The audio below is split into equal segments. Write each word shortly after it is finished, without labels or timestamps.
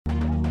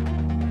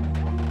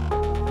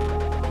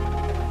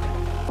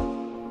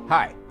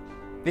Hi,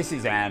 this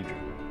is Andrew,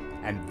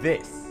 and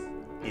this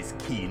is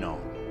Keen On,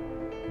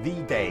 the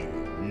daily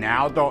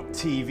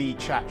now.tv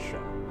chat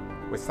show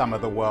with some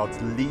of the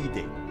world's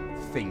leading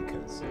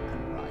thinkers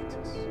and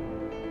writers.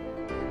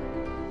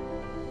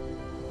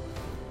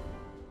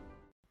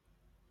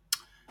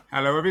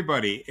 Hello,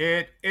 everybody.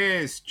 It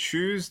is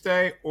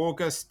Tuesday,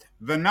 August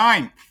the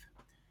 9th.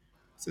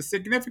 It's a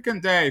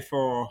significant day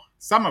for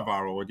some of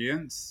our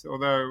audience,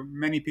 although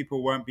many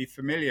people won't be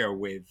familiar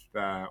with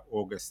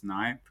August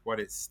 9th, what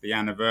it's the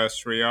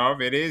anniversary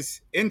of. It is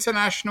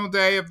International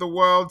Day of the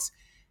World's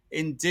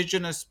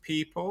Indigenous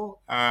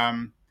People.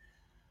 You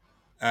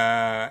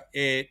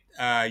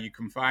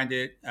can find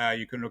it,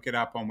 you can look it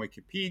up on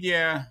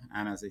Wikipedia.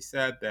 And as I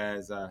said,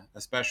 there's a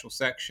special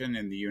section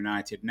in the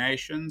United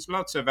Nations.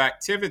 Lots of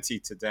activity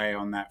today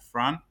on that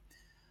front.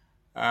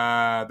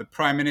 The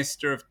Prime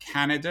Minister of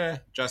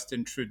Canada,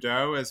 Justin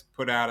Trudeau, has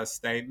put out a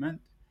statement.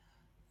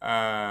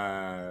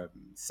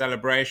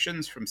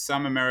 Celebrations from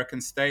some American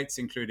states,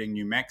 including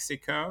New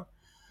Mexico.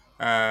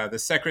 The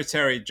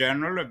Secretary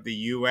General of the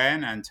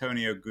UN,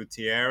 Antonio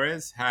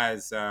Guterres,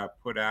 has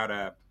put out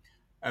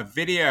a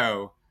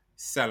video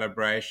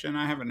celebration.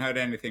 I haven't heard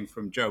anything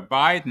from Joe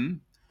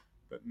Biden,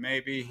 but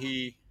maybe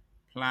he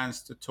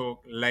plans to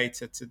talk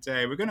later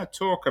today. We're going to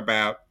talk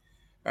about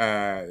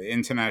the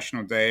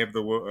International Day of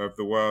the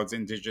World's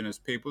Indigenous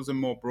Peoples, and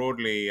more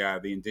broadly,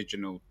 the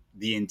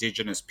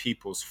Indigenous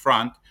Peoples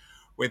Front,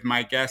 with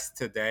my guest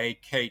today,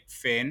 Kate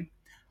Finn.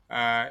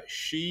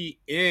 She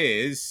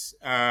is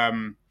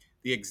the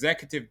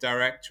Executive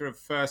Director of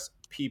First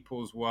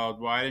Peoples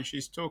Worldwide, and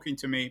she's talking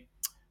to me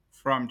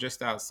from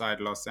just outside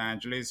Los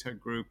Angeles. Her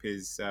group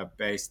is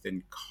based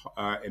in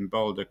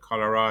Boulder,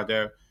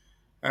 Colorado.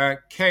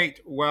 Kate,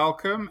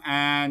 welcome,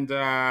 and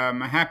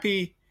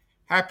happy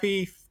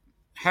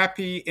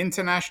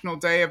International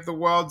Day of the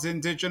World's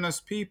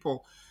Indigenous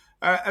People.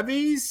 Are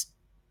these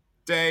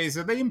days,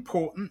 are they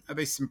important? Are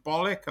they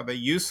symbolic? Are they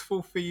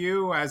useful for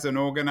you as an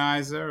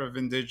organizer of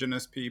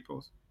Indigenous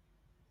peoples?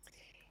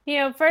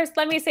 First,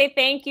 let me say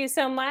thank you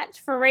so much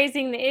for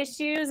raising the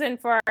issues and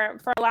for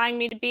allowing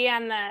me to be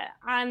on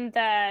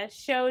the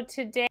show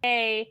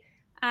today.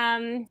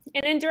 And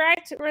in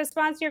direct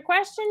response to your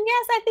question,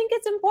 yes, I think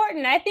it's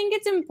important. I think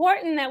it's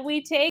important that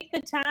we take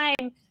the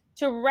time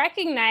to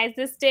recognize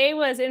this day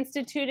was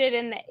instituted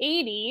in the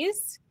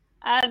 80s,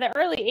 the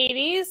early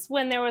 80s,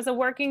 when there was a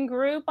working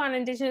group on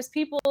Indigenous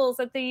peoples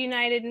at the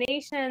United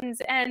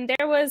Nations, and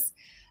there was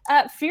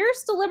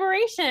fierce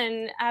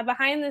deliberation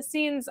behind the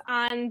scenes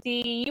on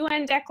the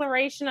UN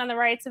Declaration on the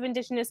Rights of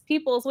Indigenous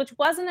Peoples, which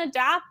wasn't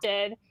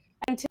adopted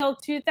until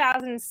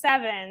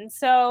 2007.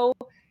 So,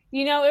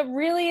 it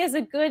really is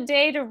a good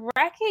day to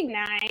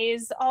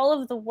recognize all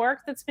of the work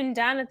that's been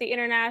done at the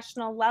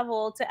international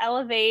level to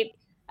elevate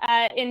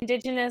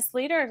Indigenous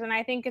leaders. And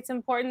I think it's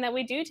important that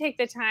we do take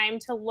the time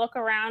to look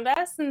around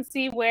us and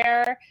see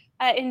where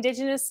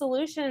Indigenous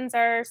solutions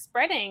are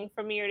spreading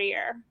from year to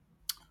year.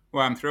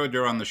 Well, I'm thrilled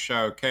you're on the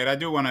show, Kate. I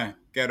do want to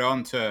get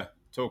on to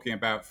talking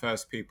about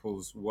First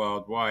Peoples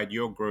Worldwide,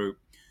 your group,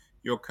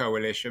 your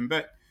coalition.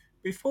 But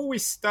before we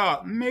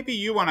start, maybe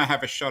you want to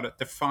have a shot at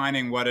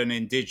defining what an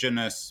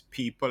Indigenous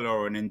people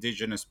or an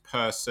Indigenous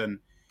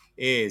person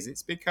is.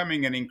 It's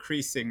becoming an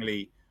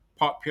increasingly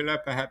popular,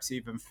 perhaps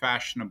even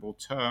fashionable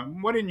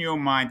term. What in your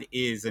mind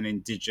is an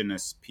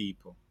Indigenous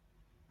people?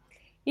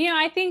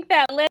 I think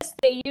that list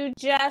that you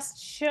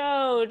just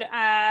showed,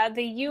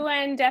 the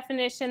UN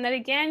definition that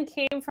again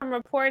came from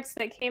reports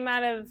that came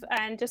out of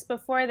just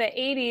before the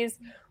 80s,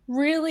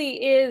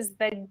 really is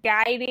the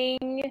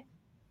guiding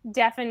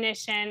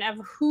definition of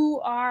who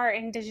are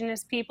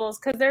Indigenous peoples,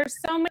 because there's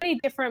so many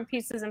different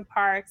pieces and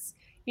parts.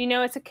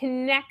 It's a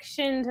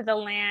connection to the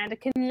land, a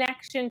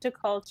connection to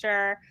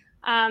culture.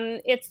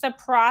 It's the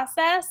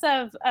process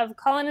of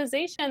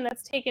colonization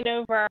that's taken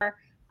over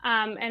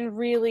and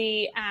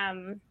really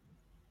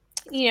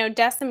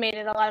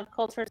decimated a lot of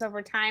cultures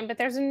over time. But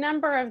there's a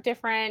number of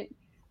different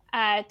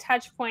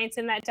touch points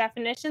in that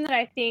definition that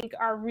I think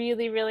are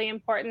really, really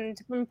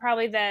important. And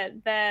probably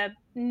the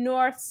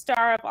North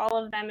Star of all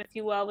of them, if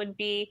you will, would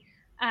be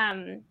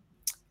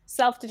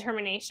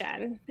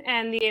self-determination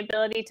and the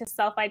ability to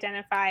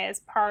self-identify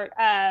as part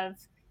of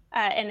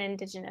an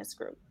Indigenous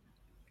group.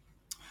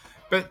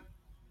 But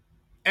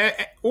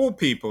all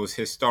peoples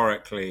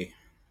historically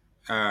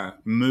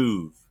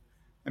move.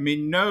 I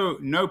mean,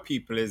 no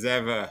people is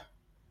ever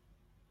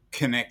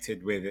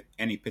connected with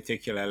any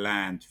particular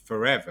land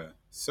forever.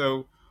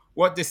 So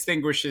what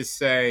distinguishes,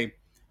 say,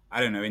 I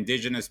don't know,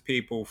 Indigenous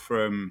people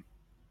from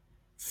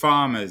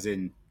farmers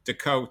in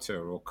Dakota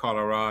or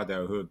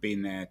Colorado who have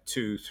been there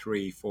 200,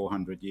 300,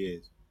 400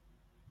 years?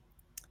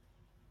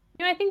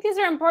 I think these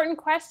are important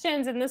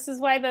questions, and this is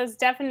why those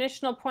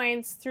definitional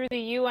points through the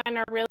UN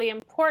are really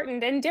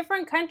important. And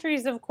different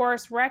countries, of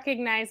course,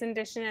 recognize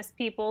Indigenous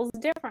peoples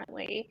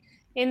differently.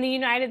 In the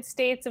United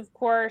States, of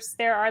course,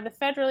 there are the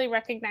federally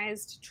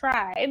recognized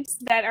tribes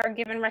that are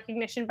given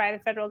recognition by the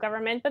federal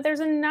government, but there's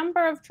a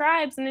number of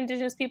tribes and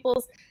Indigenous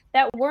peoples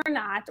that were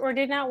not or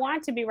did not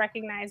want to be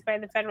recognized by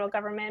the federal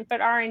government,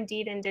 but are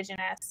indeed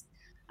Indigenous.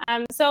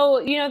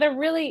 So, there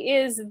really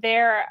is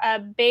there a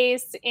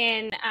base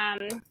in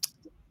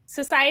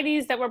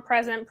societies that were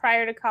present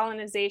prior to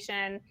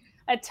colonization,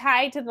 a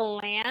tie to the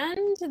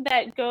land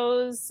that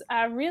goes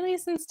really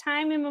since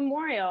time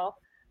immemorial.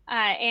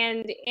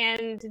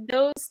 And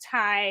those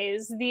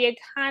ties, the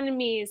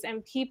economies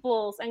and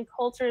peoples and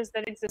cultures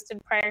that existed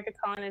prior to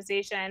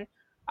colonization,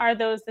 are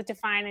those that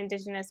define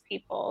indigenous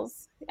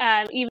peoples.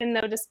 Even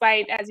though,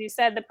 despite, as you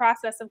said, the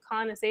process of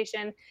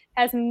colonization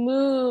has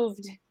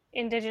moved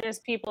indigenous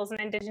peoples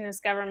and indigenous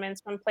governments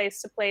from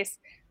place to place,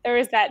 there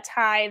is that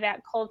tie,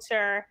 that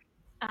culture,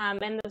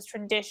 and those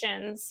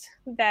traditions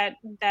that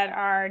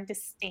are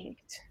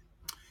distinct.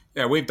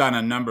 Yeah, we've done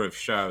a number of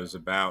shows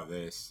about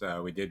this.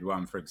 We did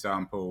one, for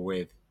example,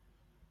 with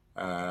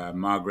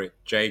Margaret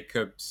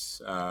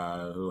Jacobs,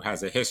 who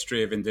has a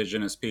history of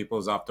indigenous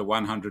peoples after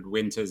 100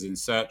 winters in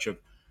search of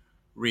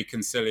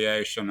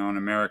reconciliation on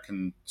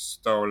American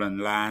stolen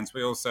lands.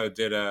 We also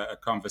did a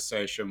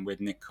conversation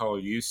with Nicole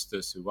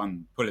Eustace, who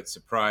won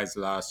Pulitzer Prize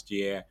last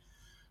year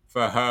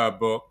for her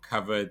book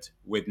Covered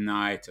with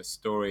Night, a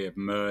story of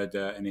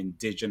murder and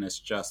indigenous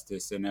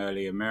justice in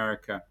early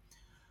America.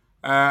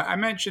 I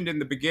mentioned in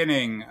the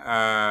beginning,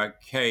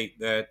 Kate,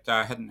 that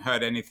I hadn't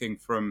heard anything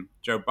from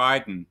Joe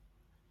Biden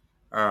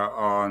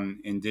on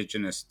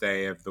Indigenous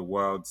Day of the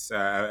World's,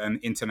 an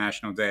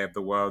International Day of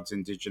the World's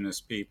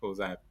Indigenous Peoples.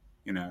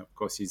 Of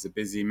course, he's a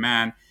busy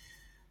man.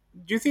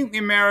 Do you think the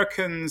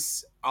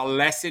Americans are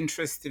less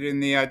interested in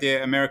the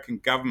idea, American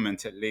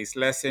government at least,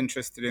 less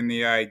interested in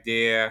the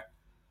idea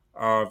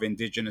of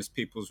Indigenous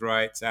people's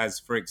rights, as,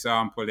 for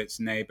example, its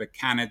neighbor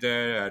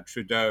Canada?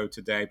 Trudeau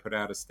today put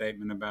out a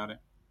statement about it.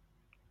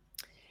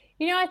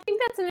 I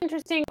think that's an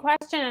interesting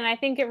question, and I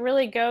think it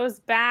really goes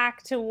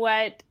back to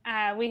what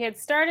we had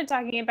started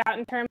talking about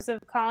in terms of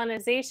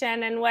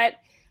colonization and what,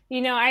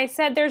 I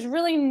said there's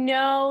really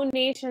no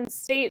nation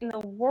state in the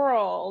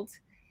world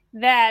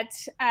that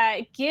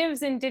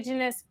gives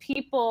Indigenous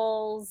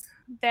peoples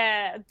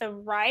the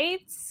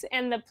rights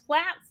and the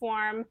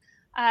platform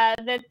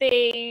that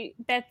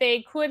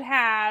they could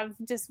have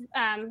just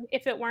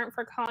if it weren't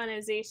for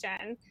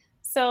colonization.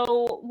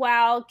 So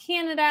while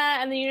Canada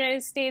and the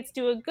United States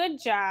do a good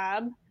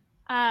job,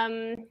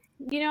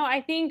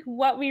 I think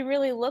what we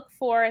really look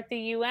for at the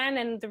UN,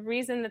 and the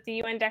reason that the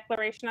UN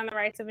Declaration on the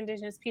Rights of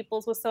Indigenous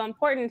Peoples was so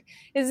important,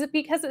 is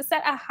because it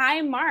set a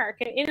high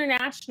mark, an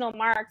international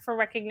mark for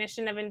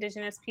recognition of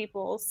Indigenous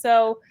peoples.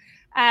 So,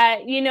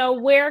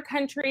 where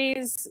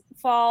countries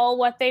fall,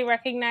 what they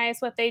recognize,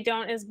 what they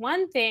don't is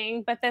one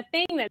thing, but the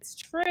thing that's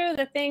true,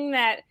 the thing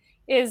that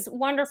is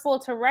wonderful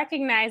to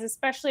recognize,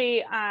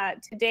 especially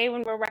today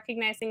when we're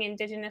recognizing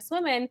Indigenous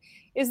women,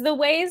 is the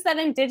ways that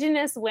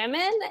Indigenous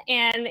women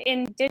and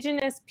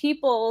Indigenous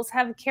peoples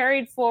have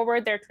carried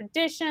forward their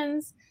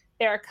traditions,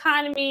 their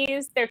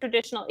economies, their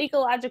traditional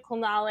ecological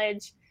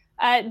knowledge,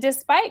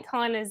 despite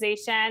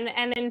colonization.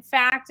 And in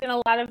fact, in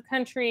a lot of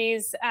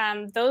countries,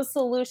 those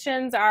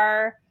solutions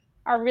are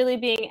really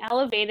being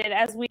elevated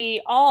as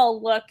we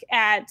all look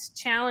at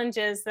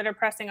challenges that are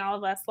pressing all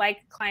of us, like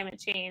climate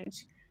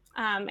change.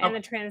 And the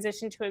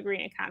transition to a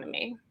green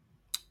economy.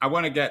 I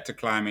want to get to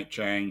climate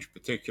change,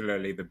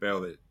 particularly the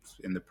bill that's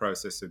in the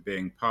process of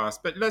being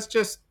passed. But let's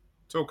just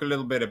talk a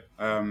little bit,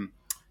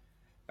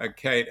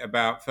 Kate,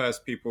 about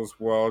First Peoples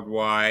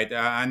Worldwide.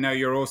 I know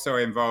you're also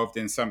involved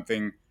in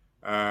something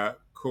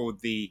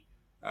called the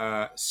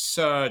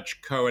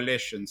Surge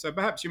Coalition. So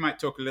perhaps you might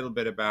talk a little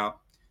bit about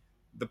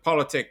the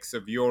politics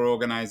of your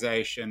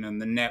organization and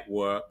the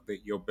network that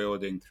you're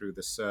building through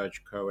the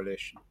Surge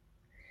Coalition.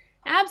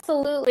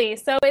 Absolutely.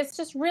 So it's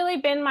just really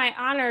been my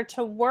honor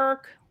to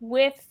work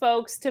with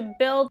folks to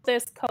build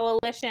this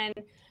coalition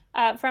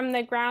from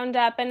the ground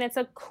up. And it's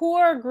a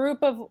core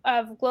group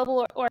of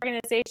global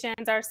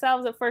organizations,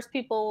 ourselves at First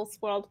Peoples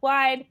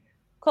Worldwide,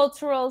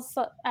 Cultural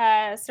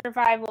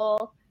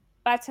Survival,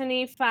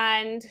 Batani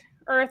Fund,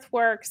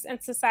 Earthworks,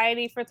 and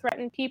Society for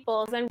Threatened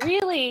Peoples. And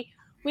really,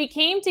 we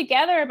came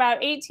together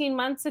about 18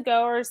 months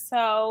ago or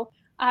so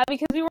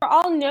because we were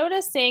all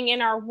noticing in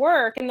our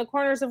work, in the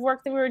corners of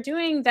work that we were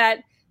doing, that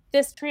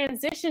this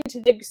transition to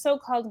the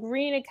so-called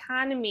green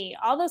economy,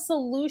 all the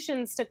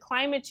solutions to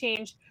climate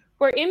change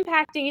were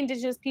impacting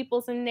Indigenous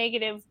peoples in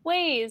negative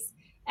ways.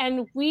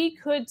 And we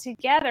could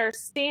together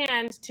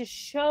stand to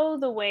show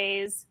the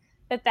ways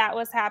that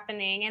was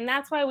happening. And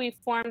that's why we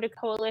formed a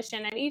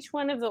coalition. And each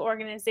one of the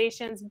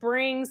organizations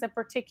brings a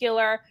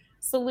particular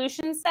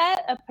solution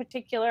set, a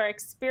particular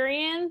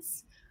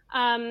experience.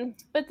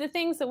 But the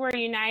things that we're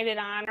united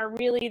on are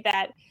really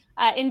that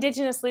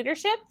Indigenous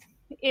leadership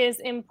is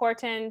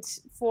important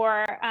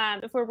for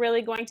if we're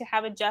really going to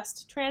have a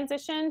just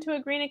transition to a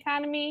green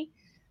economy.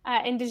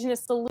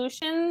 Indigenous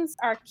solutions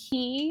are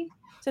key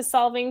to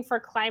solving for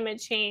climate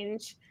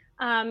change.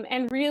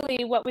 And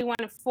really what we want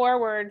to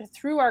forward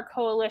through our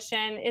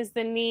coalition is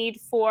the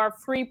need for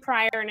free,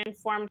 prior, and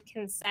informed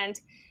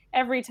consent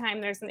every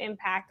time there's an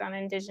impact on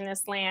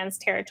Indigenous lands,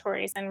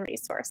 territories, and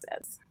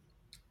resources.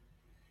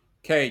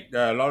 Kate,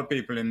 a lot of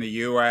people in the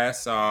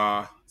US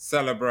are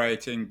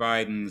celebrating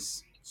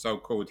Biden's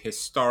so-called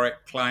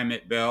historic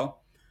climate bill.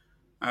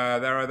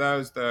 There are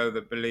those, though,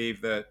 that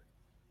believe that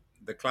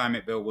the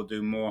climate bill will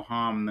do more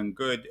harm than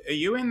good. Are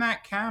you in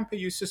that camp? Are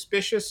you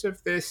suspicious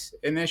of this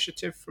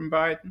initiative from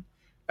Biden?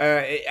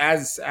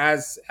 As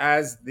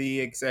the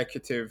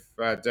executive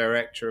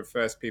director of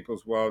First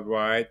Peoples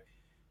Worldwide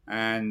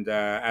and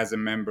as a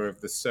member of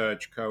the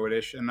Surge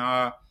Coalition,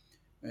 are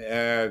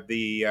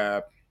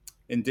the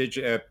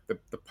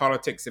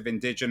politics of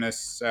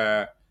indigenous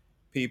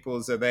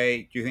peoples, are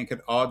they, do you think,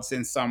 at odds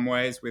in some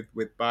ways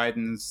with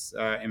Biden's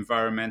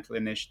environmental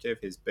initiative,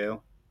 his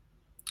bill?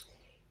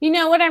 You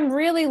know, what I'm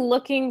really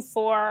looking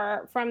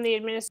for from the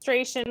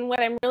administration, what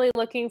I'm really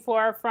looking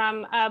for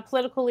from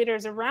political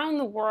leaders around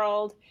the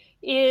world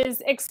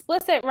is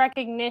explicit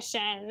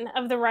recognition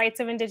of the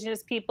rights of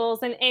Indigenous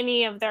peoples in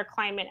any of their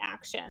climate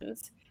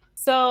actions.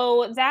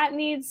 So that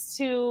needs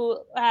to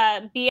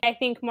be, I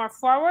think, more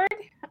forward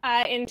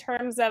in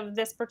terms of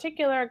this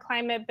particular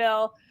climate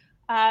bill,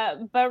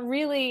 but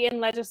really in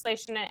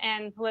legislation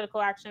and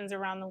political actions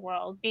around the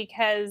world.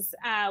 Because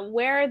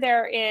where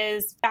there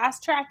is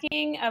fast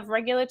tracking of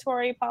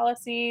regulatory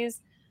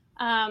policies,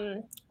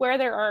 where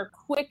there are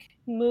quick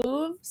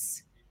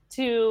moves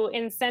to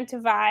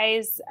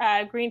incentivize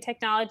green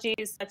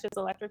technologies such as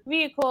electric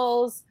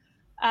vehicles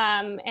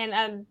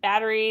and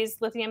batteries,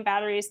 lithium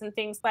batteries, and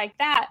things like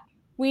that,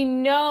 we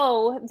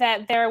know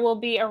that there will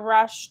be a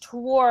rush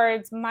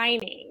towards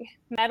mining,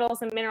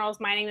 metals and minerals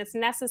mining that's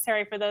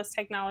necessary for those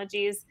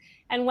technologies.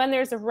 And when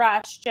there's a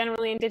rush,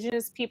 generally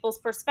Indigenous people's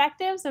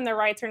perspectives and their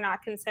rights are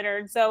not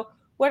considered. So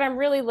what I'm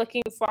really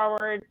looking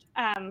forward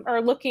or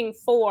looking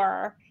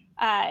for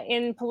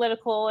in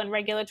political and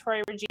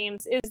regulatory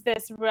regimes is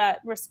this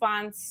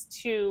response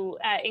to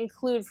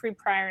include free,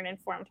 prior, and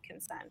informed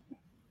consent.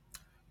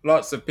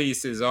 Lots of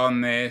pieces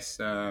on this,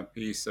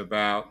 piece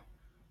about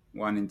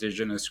one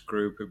indigenous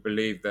group who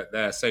believe that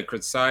their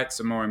sacred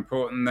sites are more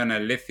important than a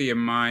lithium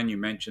mine. You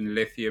mentioned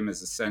lithium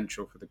as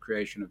essential for the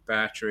creation of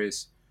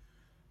batteries.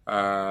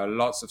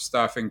 Lots of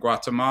stuff in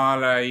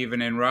Guatemala,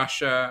 even in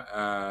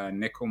Russia,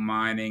 nickel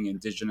mining,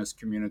 indigenous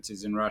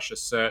communities in Russia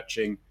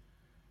searching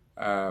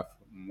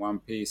one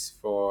piece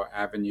for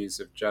avenues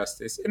of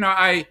justice. You know,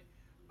 I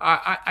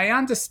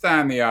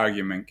understand the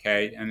argument,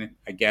 Kate, and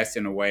I guess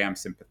in a way I'm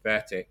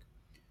sympathetic.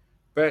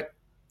 But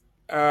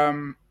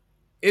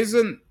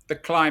isn't the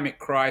climate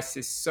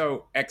crisis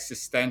so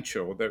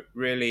existential that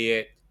really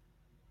it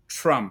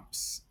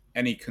trumps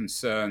any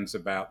concerns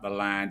about the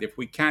land? If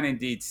we can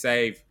indeed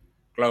save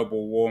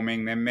global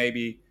warming, then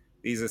maybe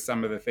these are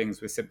some of the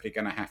things we're simply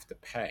going to have to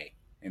pay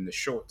in the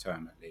short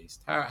term, at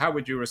least. How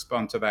would you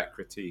respond to that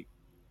critique?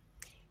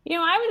 You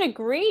know, I would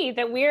agree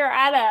that we're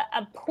at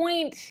a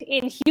point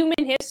in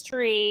human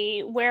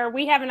history where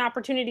we have an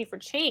opportunity for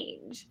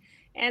change.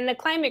 And the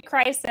climate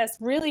crisis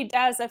really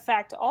does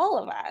affect all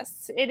of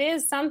us. It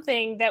is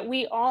something that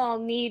we all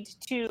need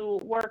to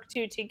work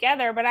to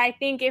together. But I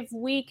think if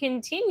we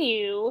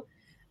continue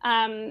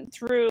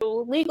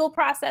through legal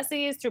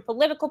processes, through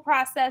political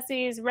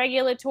processes,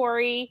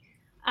 regulatory,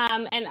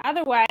 and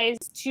otherwise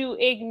to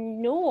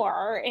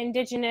ignore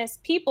Indigenous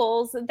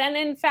peoples, then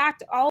in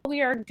fact, all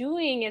we are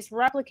doing is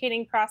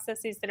replicating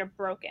processes that are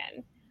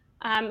broken.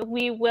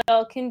 We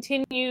will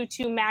continue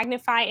to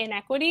magnify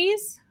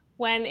inequities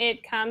when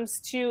it comes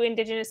to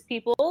Indigenous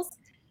peoples.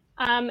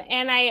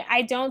 And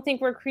I don't think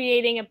we're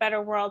creating a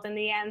better world in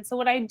the end. So,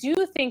 what I do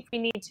think we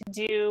need to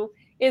do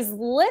is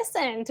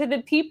listen to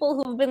the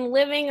people who've been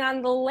living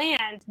on the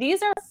land.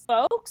 These are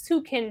folks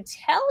who can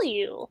tell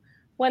you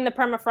when the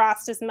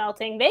permafrost is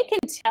melting. They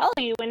can tell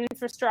you when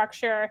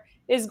infrastructure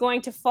is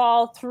going to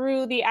fall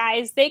through the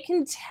ice. They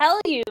can tell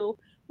you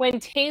when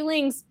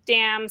tailings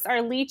dams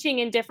are leaching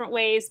in different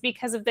ways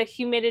because of the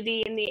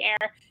humidity in the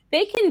air.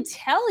 They can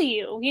tell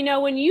you, you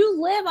know, when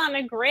you live on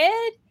a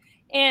grid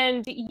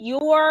and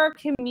your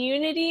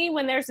community,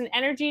 when there's an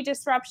energy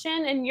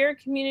disruption and your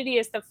community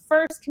is the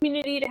first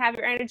community to have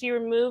your energy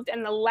removed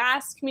and the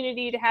last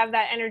community to have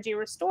that energy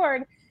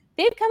restored,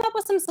 they've come up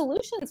with some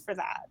solutions for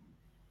that.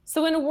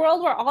 So in a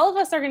world where all of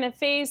us are going to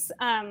face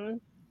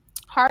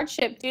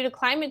hardship due to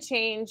climate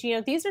change, you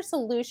know, these are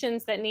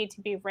solutions that need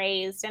to be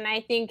raised. And I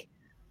think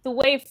the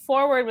way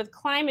forward with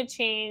climate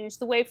change,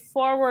 the way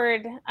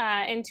forward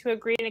into a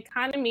green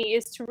economy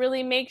is to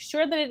really make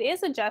sure that it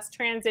is a just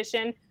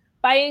transition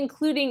by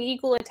including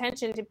equal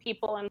attention to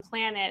people and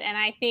planet. And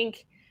I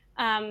think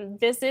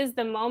this is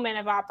the moment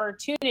of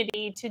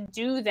opportunity to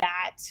do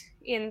that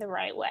in the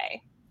right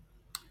way.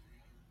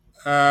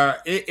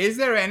 Is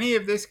there any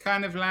of this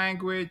kind of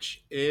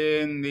language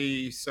in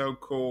the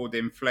so-called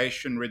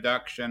Inflation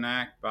Reduction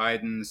Act,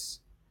 Biden's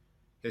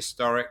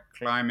historic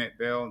climate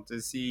bill?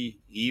 Does he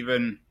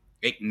even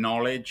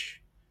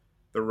acknowledge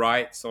the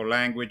rights or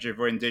language of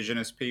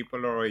indigenous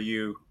people, or are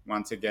you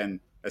once again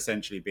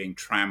essentially being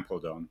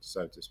trampled on,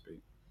 so to speak?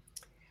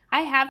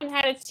 I haven't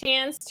had a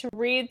chance to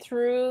read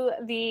through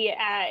the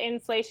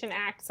Inflation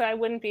Act, so I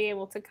wouldn't be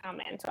able to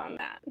comment on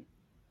that.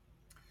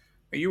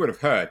 You would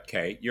have heard,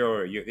 Kate.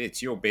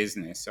 It's your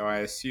business, so I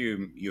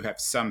assume you have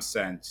some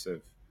sense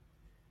of.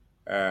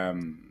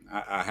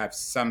 I have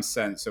some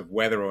sense of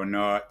whether or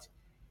not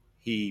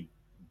he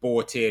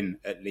bought in,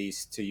 at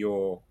least, to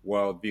your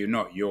worldview,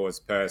 not yours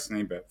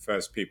personally, but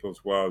First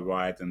Peoples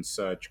Worldwide and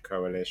Surge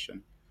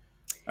Coalition.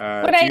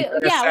 What Do you I get a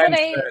yeah, what sense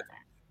I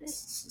that,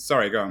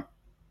 sorry, go on.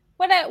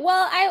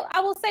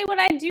 I will say what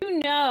I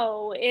do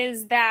know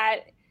is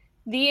that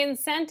the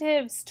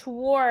incentives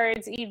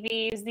towards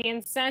EVs, the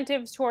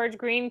incentives towards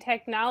green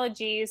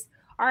technologies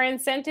are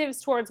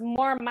incentives towards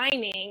more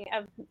mining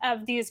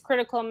of these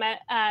critical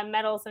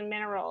metals and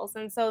minerals.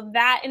 And so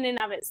that in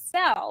and of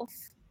itself,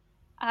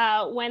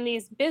 when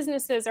these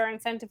businesses are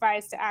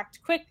incentivized to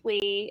act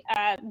quickly,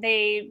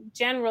 they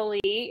generally,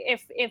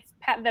 if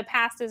the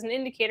past is an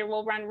indicator,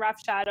 will run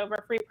roughshod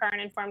over free, prior,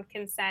 and informed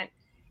consent.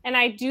 And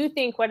I do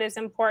think what is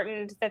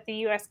important that the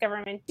U.S.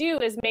 government do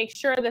is make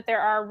sure that there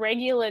are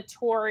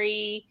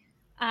regulatory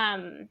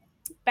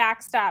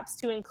backstops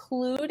to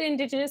include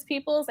Indigenous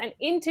peoples and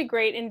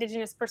integrate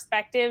Indigenous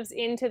perspectives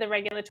into the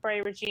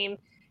regulatory regime.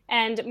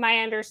 And my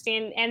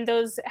understanding, and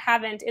those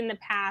haven't in the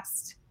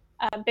past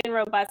been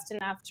robust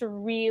enough to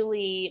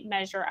really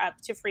measure up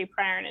to free,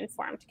 prior, and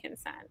informed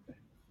consent.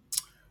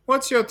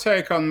 What's your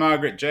take on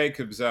Margaret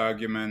Jacobs'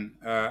 argument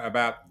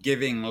about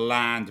giving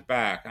land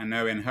back? I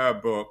know in her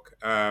book,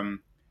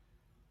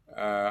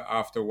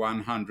 After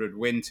 100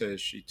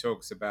 Winters, she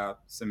talks about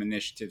some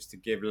initiatives to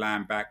give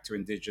land back to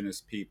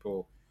Indigenous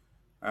people.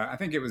 I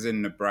think it was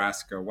in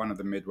Nebraska, one of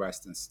the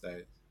Midwestern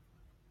states.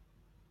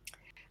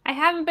 I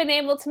haven't been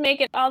able to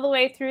make it all the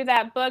way through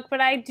that book,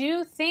 but I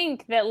do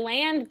think that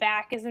land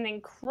back is an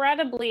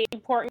incredibly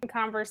important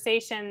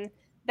conversation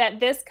that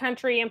this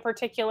country in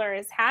particular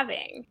is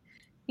having.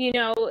 You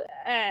know,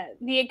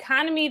 the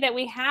economy that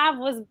we have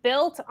was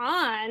built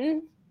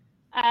on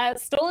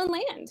stolen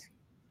land.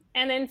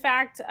 And in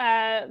fact,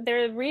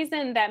 the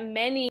reason that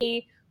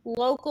many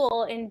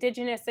local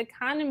Indigenous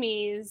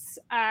economies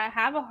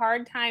have a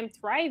hard time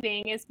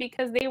thriving is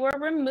because they were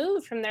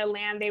removed from their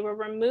land, they were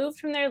removed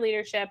from their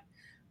leadership,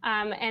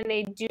 and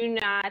they do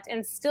not,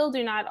 and still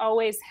do not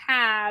always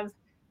have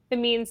the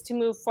means to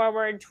move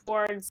forward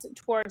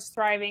towards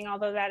thriving,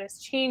 although that is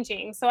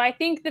changing. So I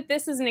think that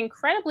this is an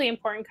incredibly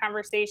important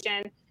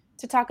conversation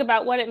to talk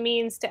about what it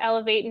means to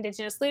elevate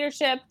Indigenous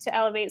leadership, to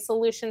elevate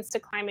solutions to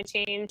climate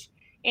change,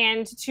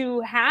 and to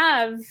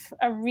have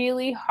a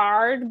really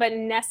hard but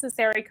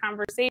necessary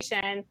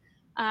conversation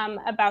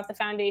about the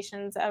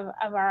foundations of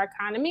our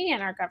economy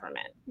and our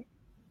government.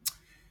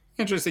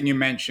 Interesting you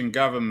mentioned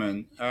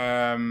government.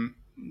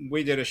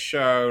 We did a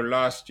show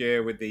last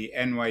year with the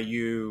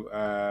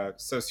NYU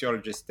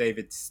sociologist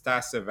David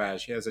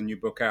Stasavage. He has a new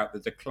book out, The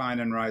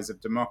Decline and Rise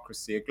of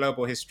Democracy, A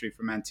Global History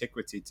from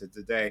Antiquity to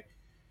Today.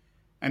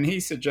 And he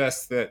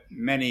suggests that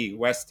many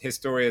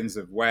historians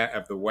of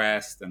the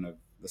West and of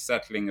the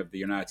settling of the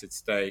United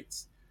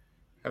States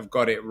have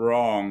got it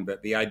wrong,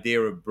 that the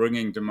idea of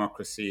bringing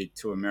democracy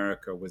to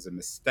America was a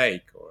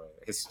mistake or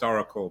a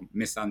historical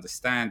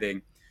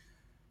misunderstanding,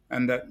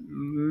 and that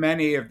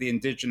many of the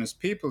indigenous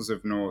peoples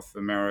of North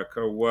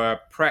America were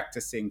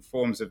practicing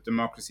forms of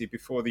democracy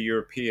before the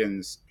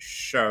Europeans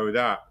showed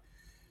up.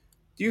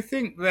 Do you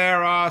think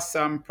there are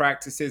some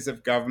practices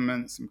of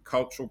government, some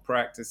cultural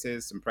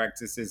practices, some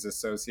practices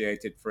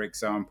associated, for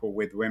example,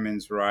 with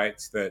women's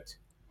rights that,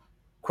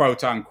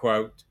 quote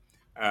unquote,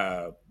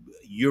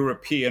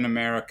 European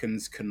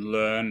Americans can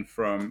learn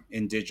from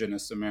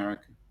indigenous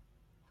Americans?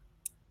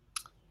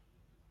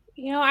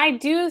 You know, I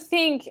do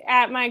think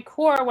at my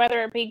core,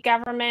 whether it be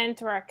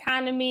government or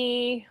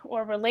economy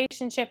or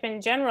relationship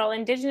in general,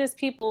 Indigenous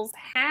peoples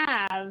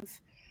have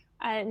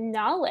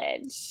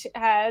knowledge,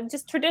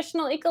 just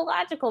traditional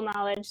ecological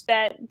knowledge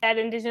that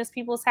Indigenous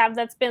peoples have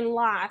that's been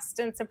lost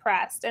and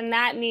suppressed, and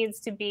that needs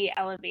to be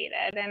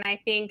elevated. And I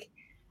think,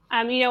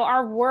 you know,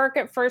 our work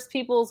at First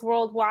Peoples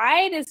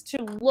Worldwide is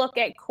to look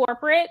at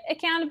corporate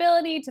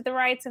accountability to the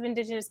rights of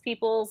Indigenous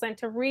peoples and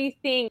to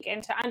rethink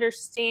and to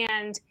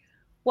understand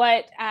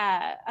what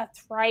a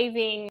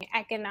thriving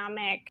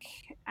economic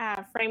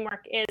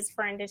framework is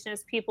for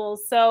Indigenous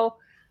peoples. So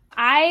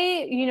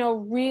I, you know,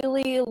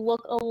 really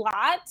look a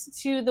lot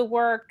to the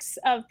works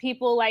of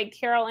people like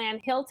Carol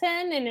Ann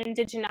Hilton in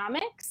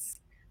Indigenomics,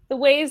 the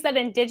ways that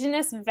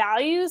Indigenous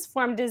values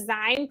form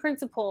design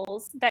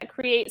principles that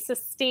create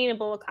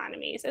sustainable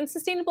economies and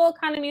sustainable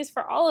economies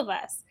for all of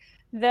us,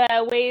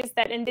 the ways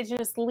that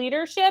Indigenous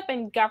leadership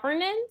and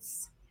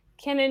governance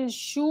can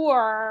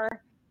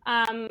ensure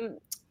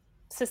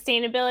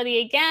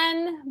sustainability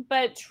again,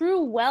 but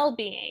true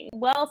well-being,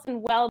 wealth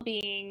and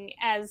well-being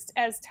as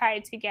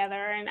tied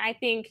together. And I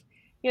think,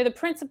 you know, the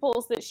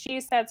principles that she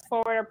sets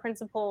forward are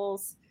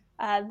principles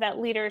that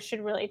leaders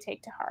should really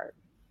take to heart.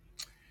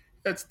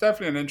 It's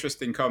definitely an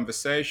interesting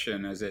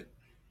conversation as it,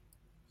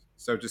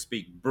 so to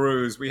speak,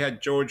 brews. We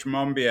had George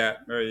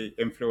Monbiot, very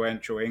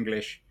influential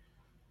English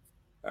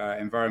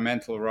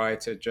environmental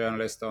writer,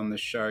 journalist on the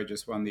show,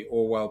 just won the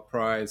Orwell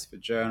Prize for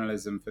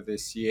Journalism for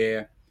this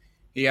year.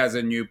 He has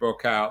a new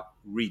book out,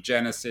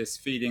 Regenesis,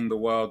 Feeding the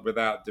World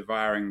Without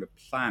Devouring the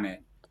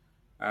Planet,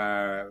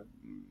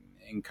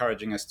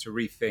 encouraging us to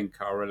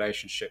rethink our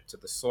relationship to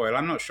the soil.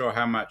 I'm not sure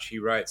how much he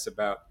writes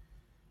about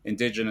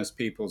indigenous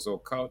peoples or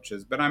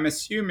cultures, but I'm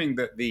assuming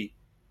that the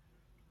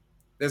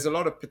there's a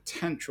lot of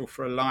potential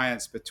for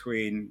alliance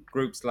between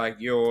groups like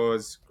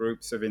yours,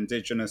 groups of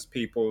indigenous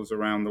peoples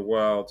around the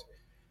world,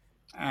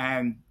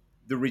 and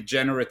the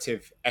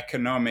regenerative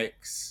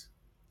economics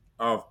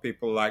of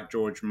people like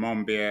George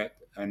Monbiot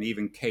and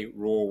even Kate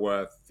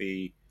Raworth,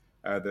 the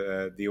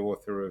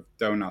author of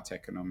Donut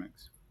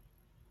Economics.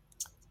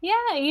 Yeah,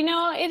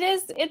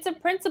 it's a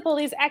principle,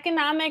 these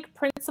economic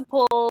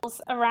principles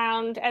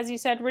around, as you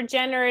said,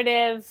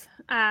 regenerative,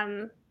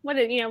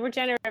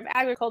 regenerative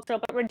agricultural,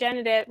 but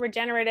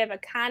regenerative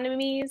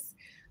economies,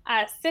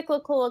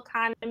 cyclical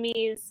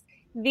economies.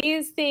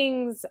 These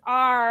things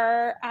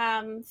are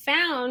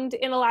found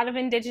in a lot of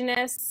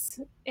indigenous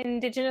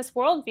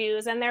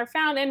worldviews, and they're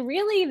found, and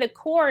really the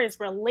core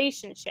is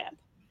relationship.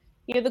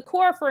 The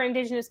core for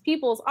indigenous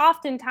peoples,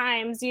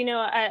 oftentimes,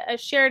 a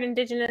shared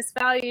indigenous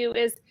value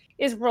is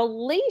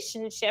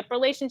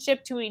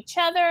relationship to each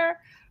other,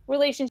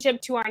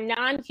 relationship to our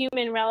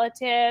non-human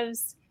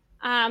relatives,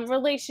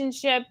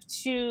 relationship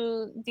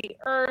to the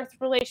earth,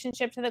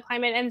 relationship to the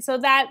climate. And so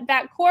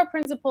that core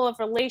principle of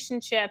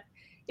relationship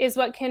is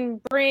what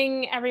can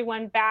bring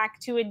everyone back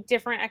to a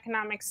different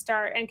economic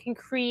start and can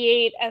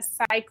create a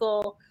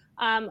cycle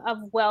of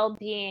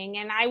well-being.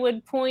 And I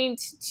would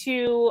point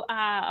to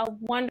a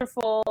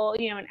wonderful,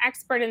 an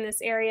expert in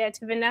this area,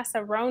 to Vanessa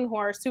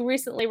Roanhorse, who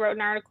recently wrote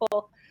an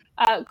article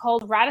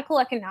called Radical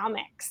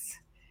Economics,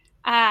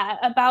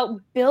 about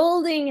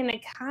building an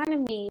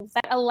economy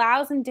that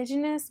allows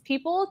indigenous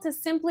people to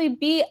simply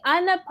be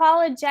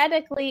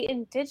unapologetically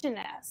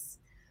indigenous,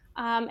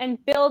 and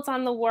builds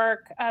on the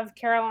work of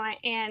Caroline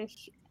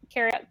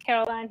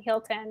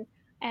Hilton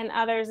and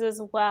others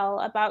as well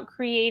about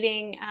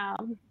creating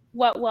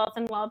what wealth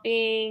and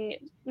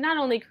well-being, not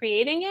only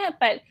creating it,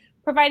 but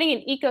providing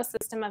an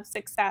ecosystem of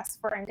success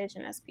for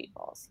indigenous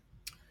peoples.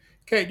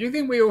 Okay, do you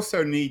think we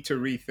also need to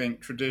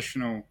rethink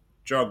traditional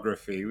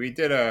geography? We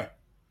did a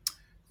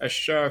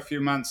show a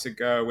few months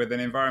ago with an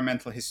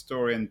environmental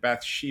historian,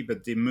 Bathsheba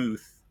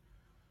DeMuth,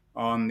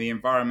 on the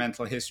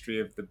environmental history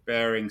of the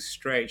Bering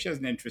Strait. She has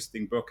an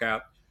interesting book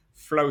out,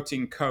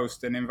 Floating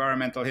Coast, an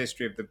environmental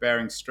history of the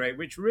Bering Strait,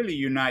 which really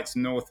unites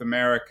North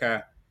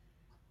America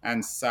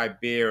and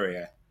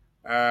Siberia,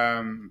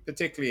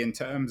 particularly in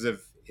terms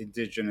of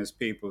indigenous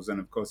peoples. And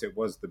of course, it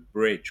was the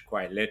bridge,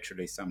 quite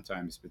literally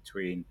sometimes,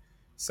 between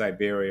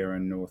Siberia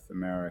and North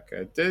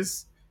America.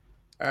 Does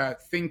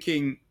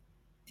thinking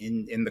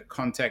in the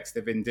context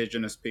of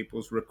indigenous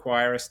peoples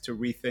require us to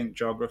rethink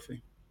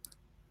geography?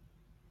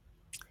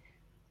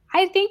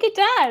 I think it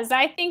does.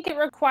 I think it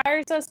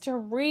requires us to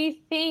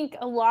rethink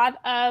a lot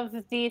of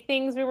the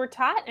things we were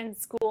taught in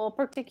school,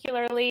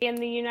 particularly in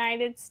the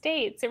United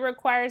States. It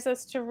requires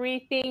us to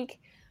rethink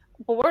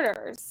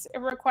borders. It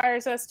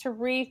requires us to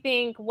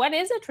rethink what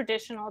is a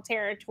traditional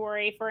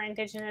territory for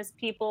indigenous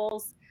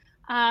peoples.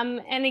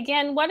 And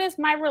again, what is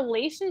my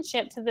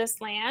relationship to this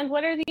land?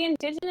 What are the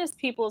indigenous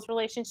people's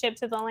relationship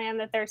to the land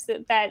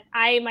that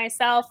I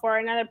myself or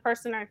another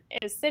person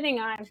is sitting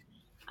on?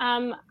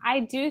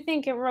 I do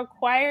think it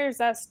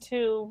requires us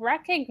to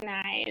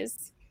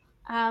recognize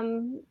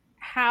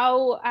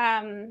how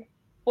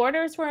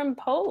borders were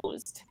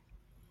imposed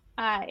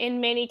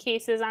in many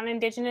cases on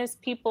indigenous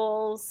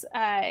peoples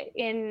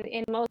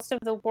in most of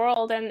the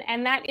world,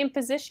 and that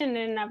imposition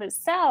in and of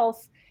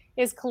itself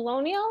is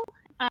colonial,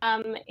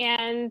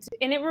 and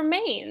it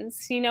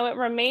remains. It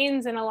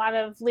remains in a lot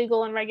of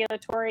legal and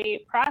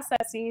regulatory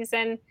processes,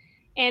 and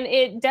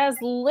it does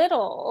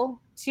little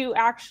to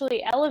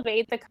actually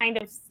elevate the kind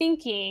of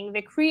thinking,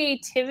 the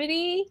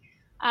creativity,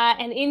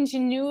 and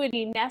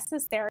ingenuity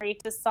necessary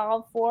to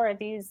solve for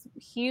these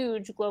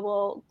huge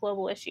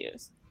global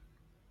issues.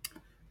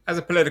 As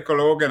a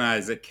political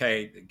organizer,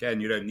 Kate, again,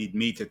 you don't need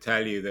me to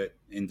tell you that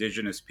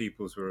indigenous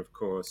peoples were, of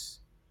course,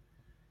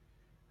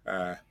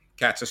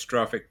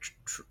 catastrophic,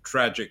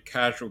 tragic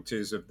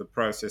casualties of the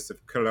process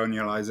of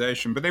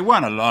colonialization. But they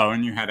weren't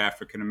alone. You had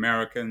African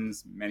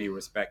Americans, in many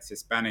respects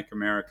Hispanic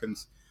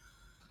Americans.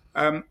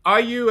 Are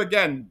you,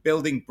 again,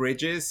 building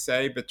bridges,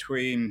 say,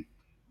 between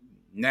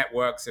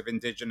networks of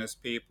indigenous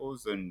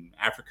peoples and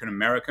African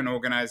American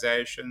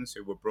organizations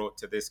who were brought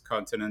to this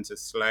continent as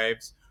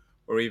slaves,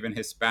 or even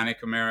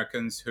Hispanic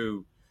Americans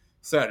who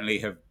certainly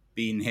have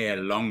been here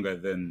longer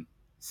than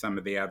some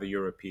of the other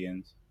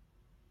Europeans?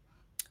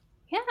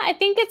 Yeah, I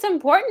think it's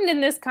important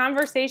in this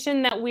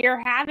conversation that we are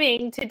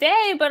having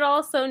today, but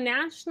also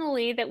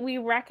nationally, that we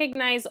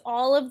recognize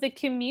all of the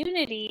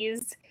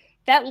communities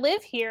that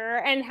live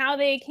here and how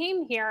they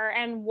came here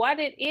and what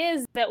it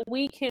is that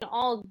we can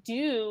all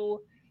do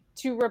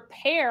to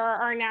repair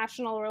our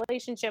national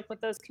relationship with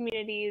those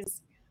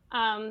communities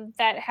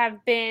that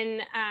have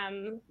been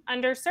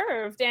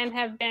underserved and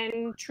have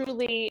been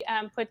truly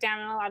put down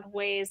in a lot of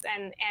ways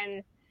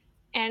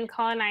and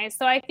colonized.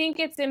 So I think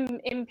it's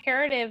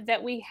imperative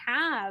that we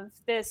have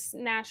this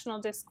national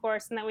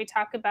discourse and that we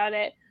talk about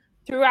it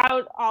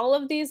throughout all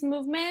of these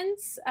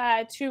movements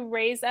to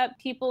raise up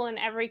people in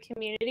every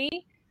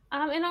community,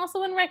 and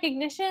also in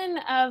recognition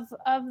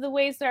of the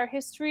ways that our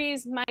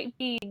histories might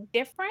be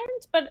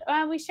different, but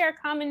we share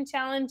common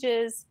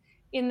challenges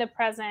in the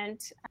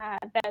present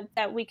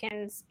that we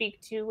can speak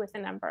to with a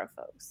number of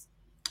folks.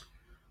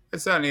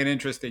 It's certainly an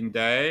interesting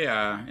day,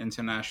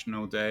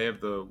 International Day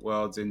of the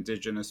World's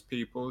Indigenous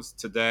Peoples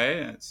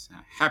today. It's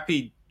a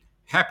happy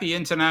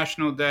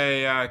International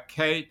Day,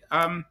 Kate.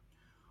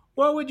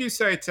 What would you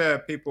say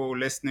to people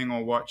listening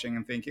or watching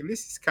and thinking,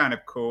 this is kind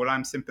of cool,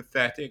 I'm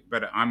sympathetic,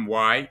 but I'm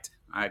white,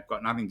 I've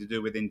got nothing to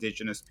do with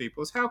Indigenous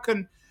peoples. How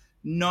can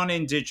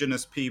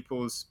non-Indigenous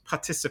peoples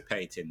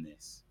participate in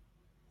this?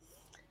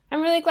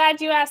 I'm really glad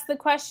you asked the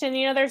question.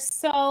 There's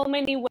so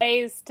many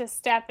ways to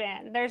step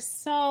in. There's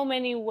so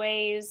many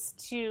ways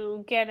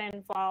to get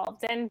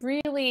involved. And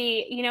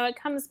really, it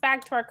comes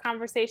back to our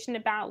conversation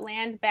about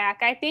land back.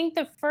 I think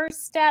the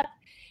first step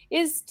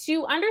is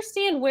to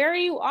understand where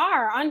you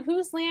are, on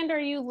whose land are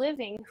you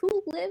living,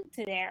 who lived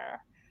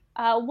there,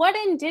 what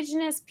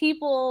Indigenous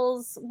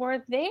peoples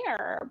were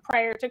there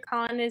prior to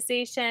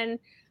colonization.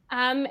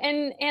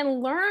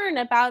 And learn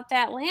about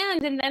that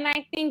land. And then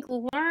I think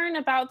learn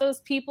about those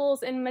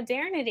peoples in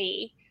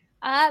modernity.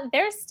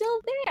 They're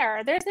still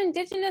there. There's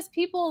Indigenous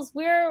peoples.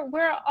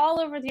 We're all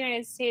over the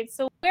United States.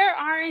 So where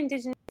are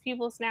Indigenous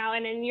peoples now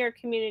and in your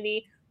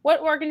community?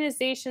 What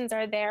organizations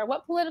are there?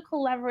 What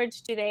political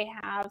leverage do they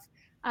have?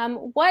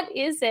 What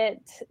is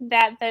it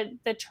that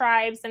the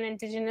tribes and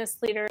Indigenous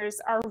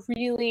leaders are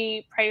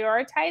really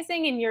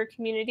prioritizing in your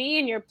community,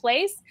 in your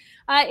place,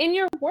 in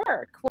your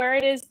work, where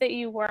it is that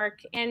you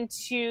work, and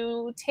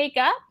to take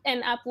up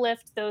and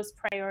uplift those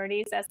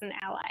priorities as an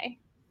ally?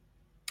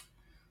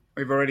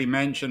 We've already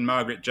mentioned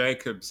Margaret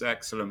Jacobs'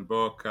 excellent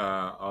book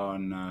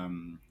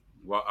on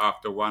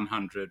After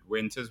 100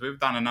 Winters. We've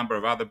done a number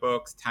of other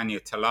books. Tanya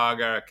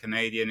Talaga, a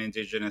Canadian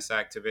Indigenous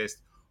activist,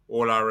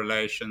 All Our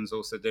Relations,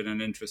 also did an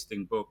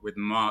interesting book with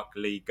Mark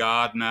Lee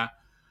Gardner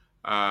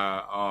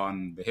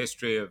on the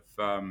history of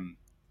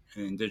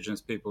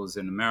Indigenous peoples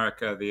in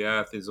America. The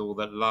Earth is All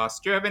That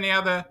Lasts. Do you have any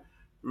other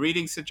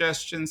reading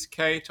suggestions,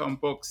 Kate, on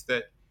books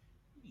that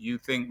you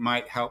think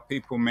might help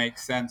people make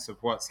sense of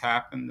what's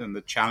happened and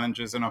the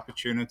challenges and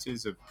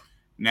opportunities of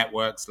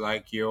networks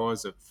like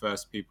yours at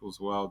First Peoples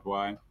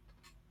Worldwide?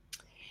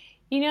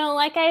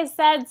 Like I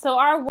said, so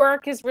our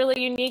work is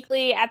really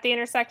uniquely at the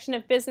intersection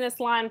of business,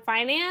 law, and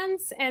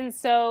finance. And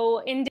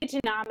so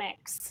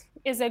Indigenomics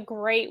is a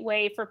great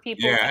way for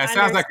people to understand. Yeah, it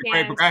sounds like a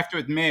great book. I have to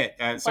admit,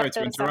 sorry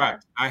to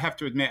interrupt. I have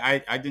to admit,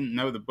 I didn't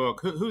know the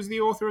book. Who's the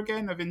author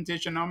again of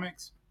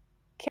Indigenomics?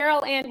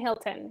 Carol Ann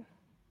Hilton.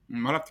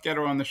 We'll have to get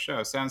her on the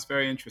show. Sounds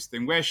very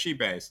interesting. Where's she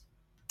based?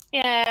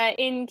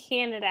 In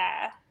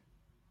Canada.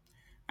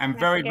 And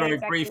very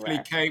briefly,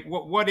 Kate,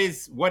 what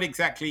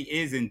exactly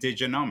is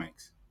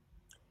Indigenomics?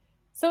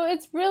 So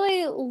it's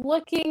really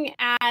looking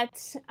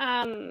at,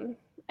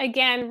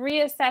 again,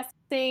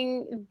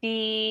 reassessing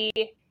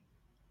the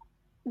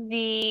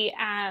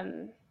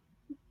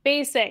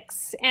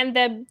basics and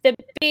the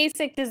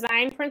basic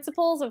design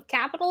principles of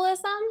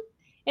capitalism,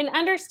 and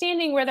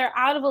understanding where they're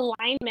out of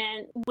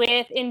alignment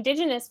with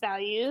Indigenous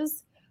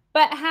values,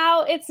 but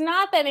how it's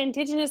not that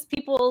Indigenous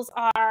peoples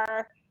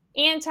are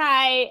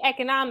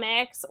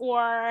anti-economics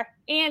or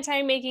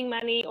anti-making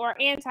money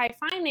or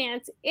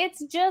anti-finance.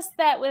 It's just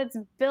that it's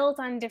built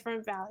on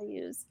different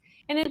values.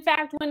 And in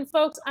fact, when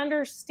folks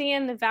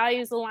understand the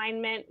values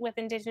alignment with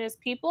Indigenous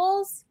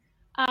peoples,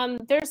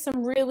 there's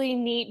some really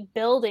neat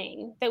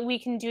building that we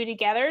can do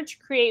together to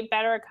create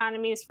better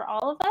economies for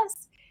all of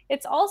us.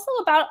 It's also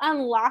about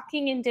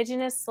unlocking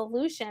Indigenous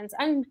solutions,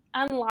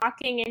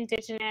 unlocking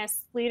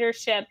Indigenous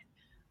leadership,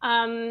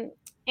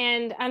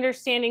 and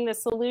understanding the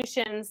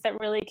solutions that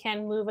really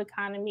can move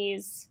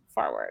economies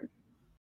forward.